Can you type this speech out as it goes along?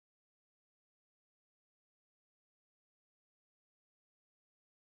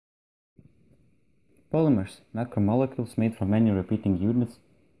Polymers, macromolecules made from many repeating units,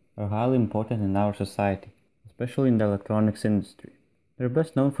 are highly important in our society, especially in the electronics industry. They are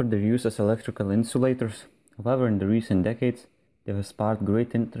best known for their use as electrical insulators. However, in the recent decades, they have sparked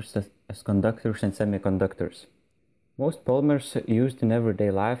great interest as conductors and semiconductors. Most polymers used in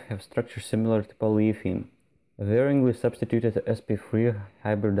everyday life have structures similar to polyethylene, a varyingly substituted sp3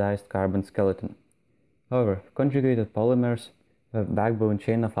 hybridized carbon skeleton. However, conjugated polymers have a backbone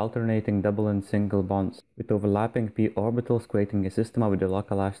chain of alternating double and single bonds, with overlapping p orbitals creating a system of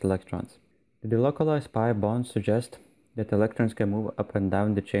delocalized electrons. The delocalized pi bonds suggest that electrons can move up and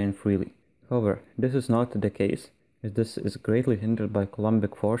down the chain freely. However, this is not the case, as this is greatly hindered by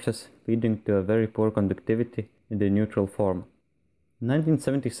Coulombic forces, leading to a very poor conductivity in the neutral form. In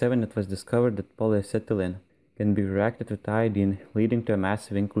 1977 it was discovered that polyacetylene can be reacted with iodine, leading to a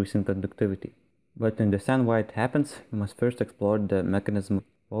massive increase in conductivity. But to understand why it happens, we must first explore the mechanism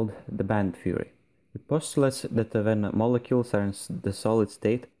called the band theory. It postulates that when molecules are in the solid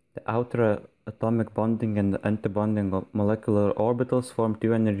state, the outer atomic bonding and the antibonding of molecular orbitals form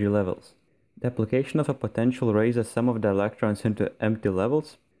two energy levels. The application of a potential raises some of the electrons into empty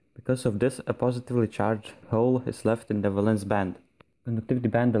levels. Because of this, a positively charged hole is left in the valence band. Conductivity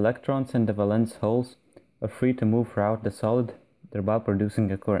band electrons and the valence holes are free to move throughout the solid, thereby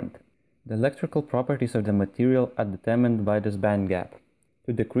producing a current. The electrical properties of the material are determined by this band gap.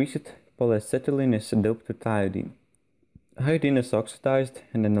 To decrease it, polyacetylene is doped with iodine. Iodine is oxidized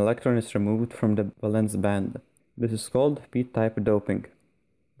and an electron is removed from the valence band. This is called p-type doping.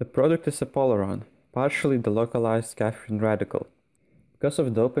 The product is a polaron, partially delocalized Cathrin radical. Because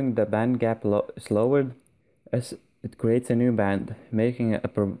of doping, the band gap is lowered as it creates a new band, making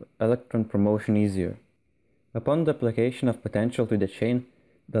electron promotion easier. Upon the application of potential to the chain,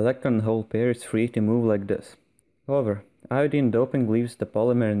 the electron-hole pair is free to move like this. However, iodine doping leaves the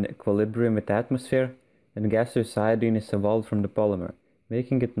polymer in equilibrium with the atmosphere, and gaseous iodine is evolved from the polymer,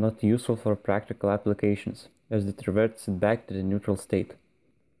 making it not useful for practical applications, as it reverts it back to the neutral state.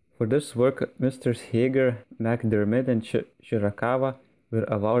 For this work, Mr. Heger, McDermid, and Shirakawa were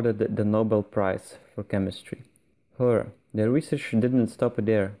awarded the Nobel Prize for Chemistry. However, their research didn't stop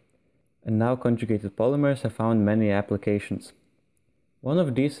there, and now conjugated polymers have found many applications. One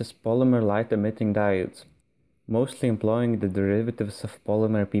of these is polymer light-emitting diodes, mostly employing the derivatives of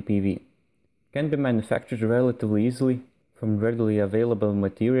polymer PPV. It can be manufactured relatively easily from readily available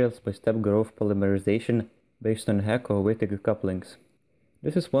materials by step growth polymerization based on Heck or Wittig couplings.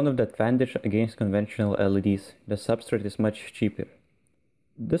 This is one of the advantages against conventional LEDs. The substrate is much cheaper.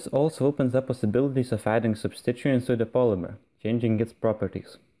 This also opens up possibilities of adding substituents to the polymer, changing its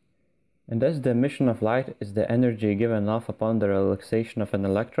properties. And as the emission of light is the energy given off upon the relaxation of an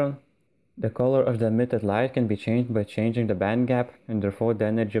electron, the color of the emitted light can be changed by changing the band gap and therefore the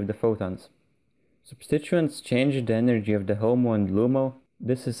energy of the photons. Substituents change the energy of the HOMO and LUMO.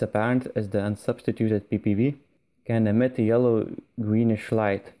 This is apparent as the unsubstituted PPV can emit yellow-greenish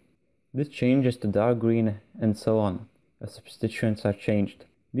light. This changes to dark green and so on, as substituents are changed.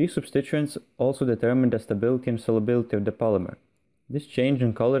 These substituents also determine the stability and solubility of the polymer. This change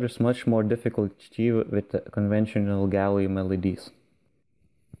in color is much more difficult to achieve with conventional gallium LEDs.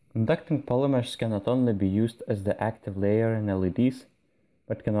 Conducting polymers can not only be used as the active layer in LEDs,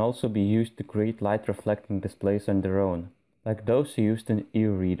 but can also be used to create light-reflecting displays on their own, like those used in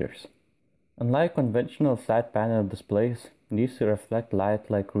e-readers. Unlike conventional flat panel displays, these reflect light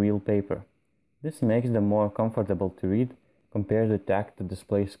like real paper. This makes them more comfortable to read compared with active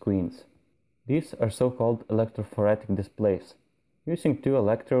display screens. These are so-called electrophoretic displays, using two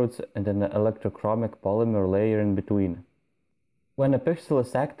electrodes and an electrochromic polymer layer in between. When a pixel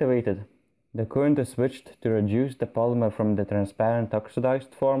is activated, the current is switched to reduce the polymer from the transparent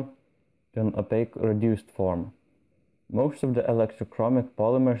oxidized form to an opaque reduced form. Most of the electrochromic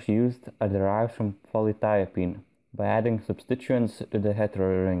polymers used are derived from polythiopene by adding substituents to the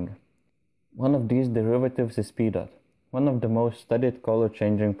hetero ring. One of these derivatives is P. one of the most studied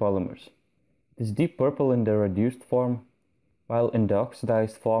color-changing polymers. It is deep purple in the reduced form, while in the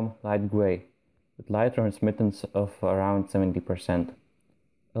oxidized form light gray, with light transmittance of around 70%.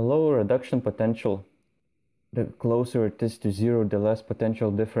 A lower reduction potential, the closer it is to zero, the less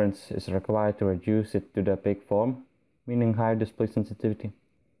potential difference is required to reduce it to the opaque form, meaning higher display sensitivity,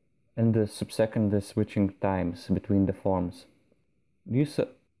 and the subsecond switching times between the forms. These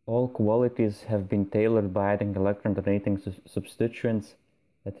all qualities have been tailored by adding electron donating substituents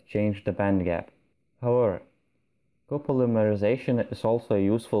that change the band gap. However, copolymerization is also a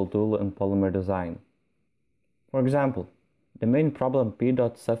useful tool in polymer design. For example, the main problem P.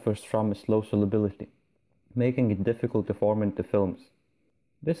 suffers from is low solubility, making it difficult to form into films.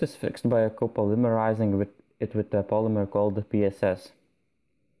 This is fixed by copolymerizing it with a polymer called the PSS.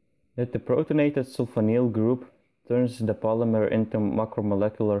 The protonated sulfonyl group turns the polymer into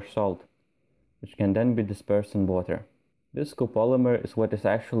macromolecular salt, which can then be dispersed in water. This copolymer is what is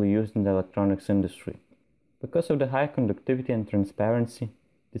actually used in the electronics industry. Because of the high conductivity and transparency,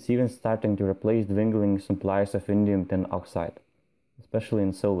 it is even starting to replace dwindling supplies of indium tin oxide, especially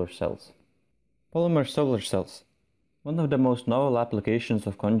in solar cells. Polymer solar cells, one of the most novel applications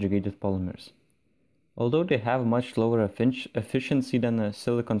of conjugated polymers. Although they have much lower efficiency than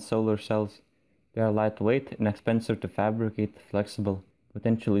silicon solar cells, they are lightweight, inexpensive to fabricate, flexible,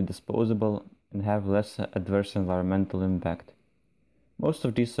 potentially disposable, and have less adverse environmental impact. Most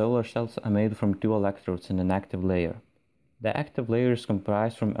of these solar cells are made from two electrodes in an active layer. The active layer is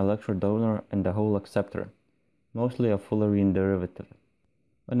comprised from electrode donor and the hole acceptor, mostly a fullerene derivative.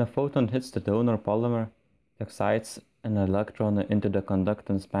 When a photon hits the donor polymer, it excites an electron into the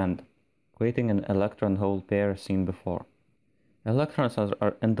conductance band, creating an electron-hole pair seen before. Electrons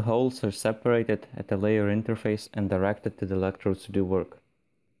and the holes are separated at the layer interface and directed to the electrodes to do work.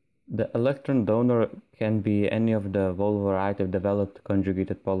 The electron donor can be any of the whole variety of developed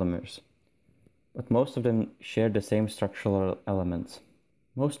conjugated polymers, but most of them share the same structural elements.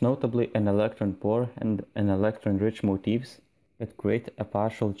 Most notably an electron pore and an electron-rich motifs that create a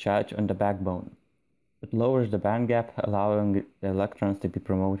partial charge on the backbone. It lowers the band gap, allowing the electrons to be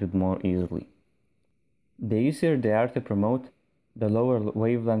promoted more easily. The easier they are to promote, the lower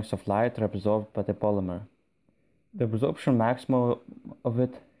wavelengths of light are absorbed by the polymer. The absorption maximum of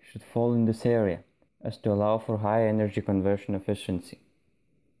it should fall in this area, as to allow for high energy conversion efficiency.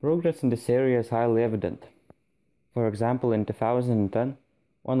 Progress in this area is highly evident. For example, in 2010,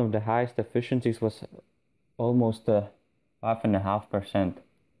 one of the highest efficiencies was almost 5.5%,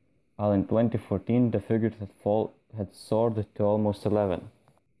 while in 2014 the figure had soared to almost 11.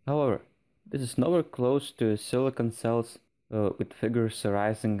 However, this is nowhere close to silicon cells with figures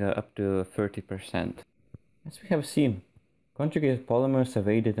rising up to 30%. As we have seen, conjugated polymers have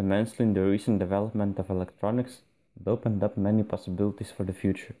aided immensely in the recent development of electronics and opened up many possibilities for the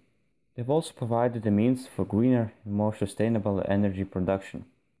future. They've also provided a means for greener and more sustainable energy production,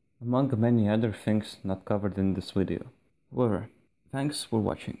 among many other things not covered in this video. However, thanks for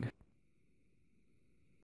watching.